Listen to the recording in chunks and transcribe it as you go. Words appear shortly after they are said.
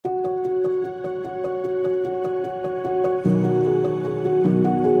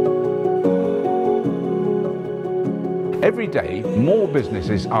Every day, more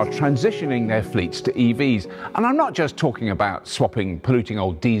businesses are transitioning their fleets to EVs. And I'm not just talking about swapping polluting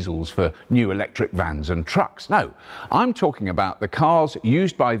old diesels for new electric vans and trucks. No, I'm talking about the cars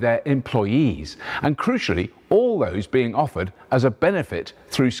used by their employees. And crucially, all those being offered as a benefit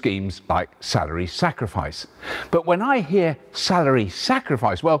through schemes like salary sacrifice. But when I hear salary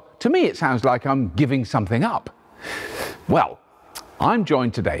sacrifice, well, to me it sounds like I'm giving something up. Well, I'm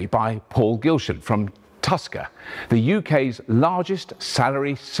joined today by Paul Gilshan from Tusker, the UK's largest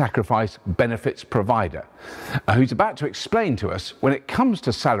salary sacrifice benefits provider, who's about to explain to us when it comes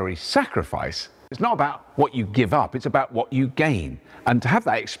to salary sacrifice, it's not about what you give up, it's about what you gain. And to have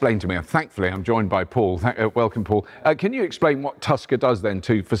that explained to me, and thankfully I'm joined by Paul. Welcome, Paul. Can you explain what Tusker does then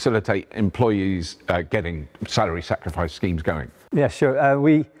to facilitate employees getting salary sacrifice schemes going? Yeah, sure.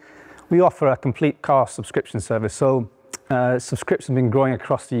 We offer a complete car subscription service. So subscriptions have been growing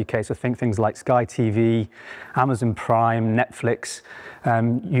across the UK, so think things like Sky TV, Amazon Prime, Netflix.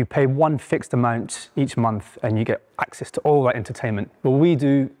 You pay one fixed amount each month and you get access to all that entertainment. Well, we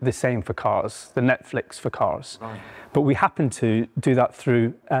do the same for cars, the Netflix for cars. Right. But we happen to do that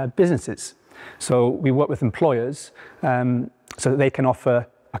through businesses. So we work with employers so that they can offer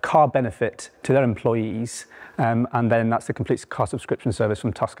a car benefit to their employees, and then that's the complete car subscription service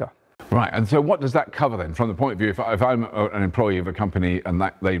from Tusker. Right, and so what does that cover then, from the point of view, if I'm an employee of a company and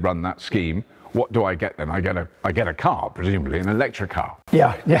they run that scheme, what do I get then? I get a car, presumably, an electric car.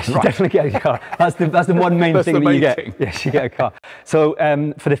 Yeah, yes, you definitely get a car. That's the one main thing that you get. Yes, you get a car. So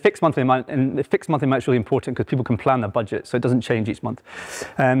for the fixed monthly amount, and the fixed monthly amount is really important because people can plan their budget, so it doesn't change each month.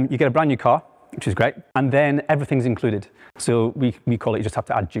 You get a brand new car, which is great, and then everything's included. So we call it, you just have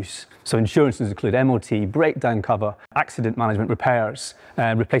to add juice. So insurance is included, MOT, breakdown cover, accident management, repairs,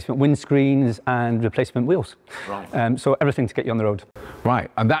 replacement windscreens and replacement wheels. Right. So everything to get you on the road. Right,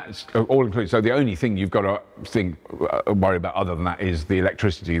 and that's all included. So the only thing you've got to worry about other than that is the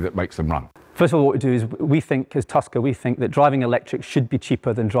electricity that makes them run. First of all, what we do is we think, as Tusker, we think that driving electric should be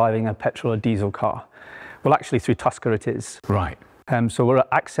cheaper than driving a petrol or diesel car. Well, actually through Tusker it is. Right. So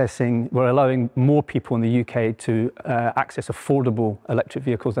we're allowing more people in the UK to access affordable electric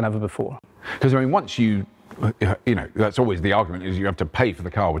vehicles than ever before. Because, I mean, once you know, that's always the argument, is you have to pay for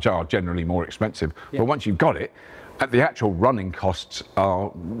the car, which are generally more expensive. Yeah. But once you've got it, the actual running costs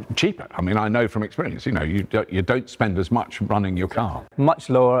are cheaper. I mean, I know from experience, you know, you don't spend as much running your car. Much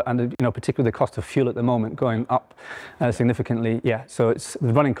lower, and, you know, particularly the cost of fuel at the moment going up significantly. Yeah, so it's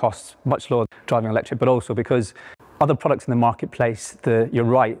the running costs much lower driving electric, but also because other products in the marketplace, you're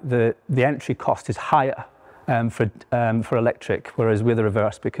right, the entry cost is higher for electric, whereas we're the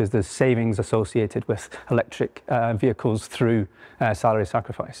reverse because there's savings associated with electric vehicles through salary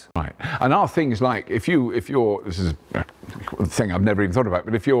sacrifice. Right, and are things like, if you're, this is a thing I've never even thought about,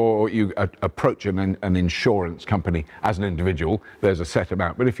 but if you approach an insurance company as an individual, there's a set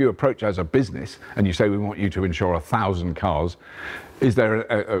amount, but if you approach as a business and you say we want you to insure 1,000 cars, is there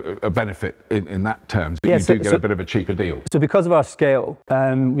a benefit in that terms? But yes, you do get a bit of a cheaper deal. So because of our scale,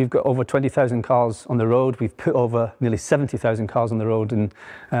 we've got over 20,000 cars on the road. We've put over nearly 70,000 cars on the road in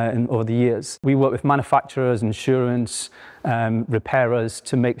over the years. We work with manufacturers, insurance, repairers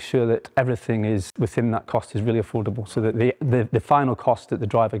to make sure that everything is within that cost is really affordable, so that the final cost that the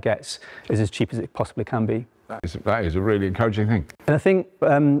driver gets is as cheap as it possibly can be. That is a really encouraging thing. And I think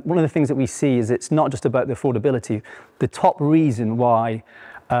one of the things that we see is it's not just about the affordability. The top reason why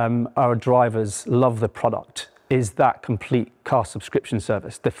our drivers love the product is that complete car subscription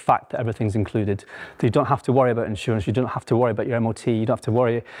service, the fact that everything's included. You don't have to worry about insurance, you don't have to worry about your MOT, you don't have to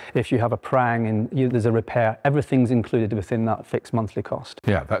worry if you have a prang and there's a repair. Everything's included within that fixed monthly cost.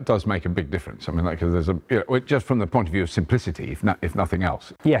 Yeah, that does make a big difference. I mean, like, there's just from the point of view of simplicity, if nothing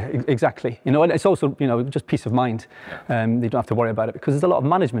else. Yeah, exactly. You know, and it's also, you know, just peace of mind. You don't have to worry about it because there's a lot of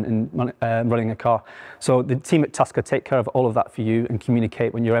management in running a car. So the team at Tusker take care of all of that for you and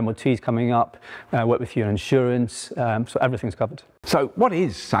communicate when your MOT is coming up, work with your insurance, so everything's covered. So what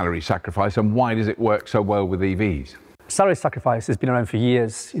is salary sacrifice and why does it work so well with EVs? Salary sacrifice has been around for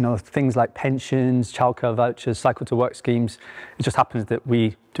years. You know, things like pensions, childcare vouchers, cycle to work schemes. It just happens that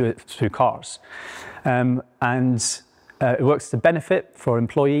we do it through cars. And it works as a benefit for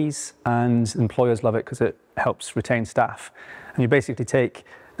employees, and employers love it because it helps retain staff. And you basically take,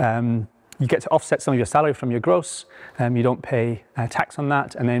 you get to offset some of your salary from your gross, you don't pay tax on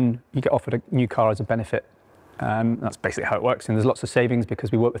that, and then you get offered a new car as a benefit. That's basically how it works, and there's lots of savings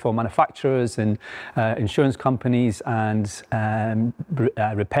because we work with all manufacturers and insurance companies and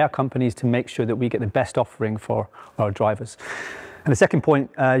repair companies to make sure that we get the best offering for our drivers. And the second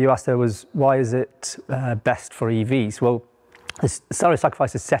point you asked there was, why is it best for EVs? Well, this salary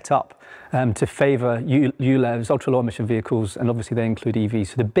sacrifice is set up to favour ULEVs, ultra-low emission vehicles, and obviously they include EVs.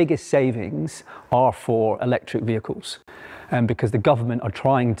 So the biggest savings are for electric vehicles, because the government are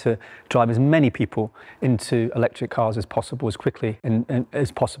trying to drive as many people into electric cars as possible, as quickly and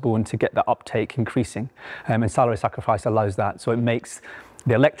as possible, and to get that uptake increasing. And salary sacrifice allows that, so it makes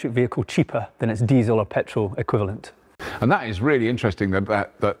the electric vehicle cheaper than its diesel or petrol equivalent. And that is really interesting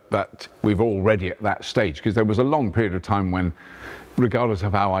that we've already at that stage, because there was a long period of time when, regardless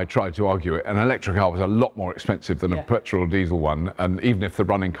of how I tried to argue it, an electric car was a lot more expensive than a petrol or diesel one, and even if the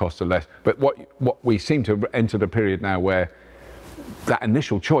running costs are less. But what we seem to have entered a period now where that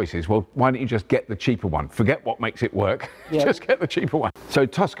initial choice is, well, why don't you just get the cheaper one? Forget what makes it work, just get the cheaper one. So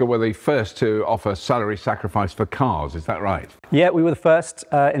Tusker were the first to offer salary sacrifice for cars, is that right? Yeah, we were the first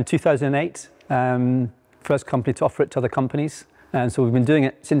in 2008. First company to offer it to other companies, and so we've been doing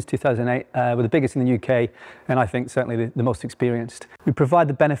it since 2008. We're the biggest in the UK, and I think certainly the most experienced. We provide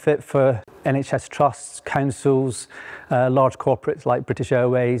the benefit for NHS trusts, councils, large corporates like British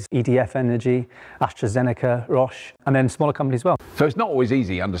Airways, EDF Energy, AstraZeneca, Roche, and then smaller companies as well. So it's not always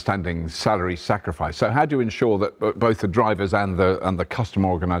easy understanding salary sacrifice. So how do you ensure that both the drivers and the customer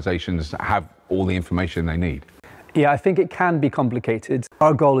organisations have all the information they need? Yeah, I think it can be complicated.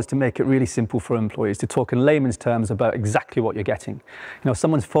 Our goal is to make it really simple for employees, to talk in layman's terms about exactly what you're getting. You know,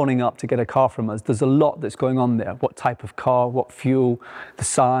 someone's phoning up to get a car from us, there's a lot that's going on there. What type of car, what fuel, the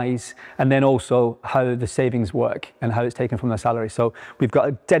size, and then also how the savings work and how it's taken from their salary. So we've got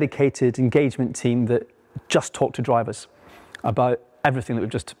a dedicated engagement team that just talk to drivers about everything that we've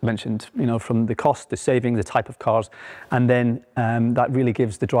just mentioned, you know, from the cost, the savings, the type of cars, and then that really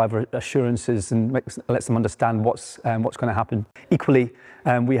gives the driver assurances and lets them understand what's going to happen. Equally,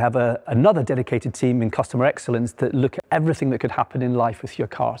 we have another dedicated team in customer excellence that look at everything that could happen in life with your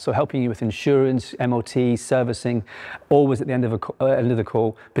car. So helping you with insurance, MOT, servicing, always at the end of the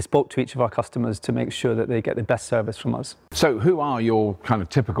call, bespoke to each of our customers to make sure that they get the best service from us. So who are your kind of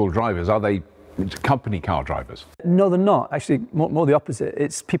typical drivers? Are they company car drivers? No, they're not. Actually, more the opposite.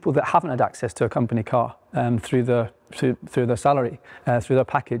 It's people that haven't had access to a company car through their salary, through their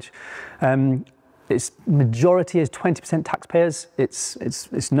package. Its majority is 20% taxpayers.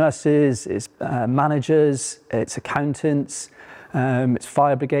 It's nurses, it's managers, it's accountants, it's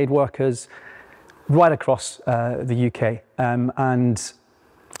fire brigade workers, right across the UK. And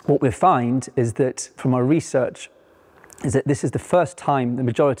what we find is that from our research, is that this is the first time, the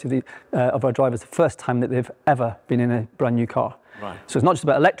majority of our drivers, the first time that they've ever been in a brand new car. Right. So it's not just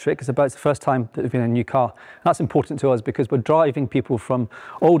about electric, it's about the first time that they've been in a new car. And that's important to us because we're driving people from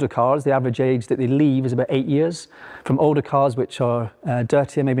older cars. The average age that they leave is about 8 years. From older cars, which are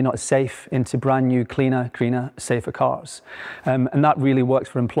dirtier, maybe not as safe, into brand new, cleaner, greener, safer cars. And that really works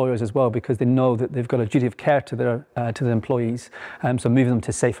for employers as well because they know that they've got a duty of care to their employees. So moving them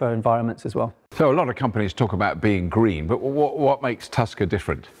to safer environments as well. So a lot of companies talk about being green, but what makes Tusker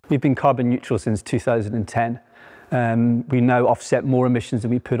different? We've been carbon neutral since 2010. We now offset more emissions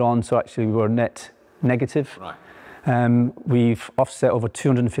than we put on, so actually we were net negative. Right. We've offset over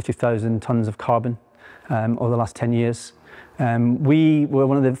 250,000 tonnes of carbon over the last 10 years. We were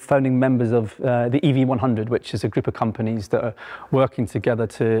one of the founding members of the EV100, which is a group of companies that are working together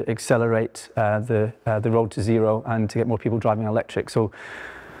to accelerate the road to zero and to get more people driving electric. So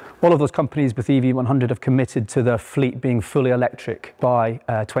all of those companies with EV100 have committed to their fleet being fully electric by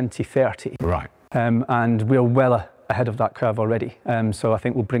 2030. Right. And we're well ahead of that curve already. So I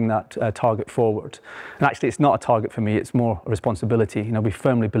think we'll bring that target forward. And actually, it's not a target for me, it's more a responsibility. You know, we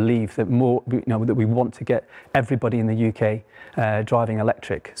firmly believe that that we want to get everybody in the UK driving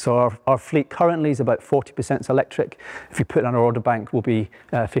electric. So our fleet currently is about 40% electric. If we put it on our order bank, we'll be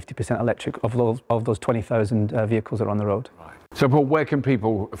 50% electric of those 20,000 vehicles that are on the road. Right. So Paul, where can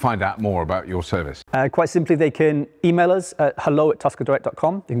people find out more about your service? Quite simply, they can email us at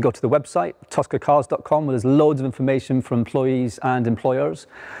hello@tuskerdirect.com. They can go to the website, tuskercars.com, where there's loads of information for employees and employers.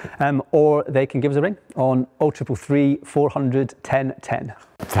 Or they can give us a ring on 0333 400 1010.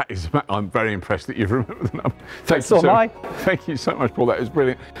 I'm very impressed that you've remembered the number. Thank you so much, Paul. That is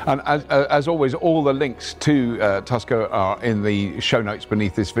brilliant. And as always, all the links to Tusker are in the show notes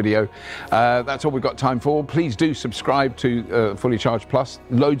beneath this video. That's all we've got time for. Please do subscribe to Fully Charged Plus.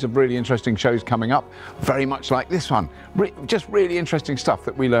 Loads of really interesting shows coming up, very much like this one. Just really interesting stuff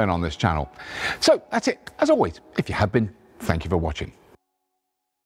that we learn on this channel. So that's it. As always, if you have been, thank you for watching.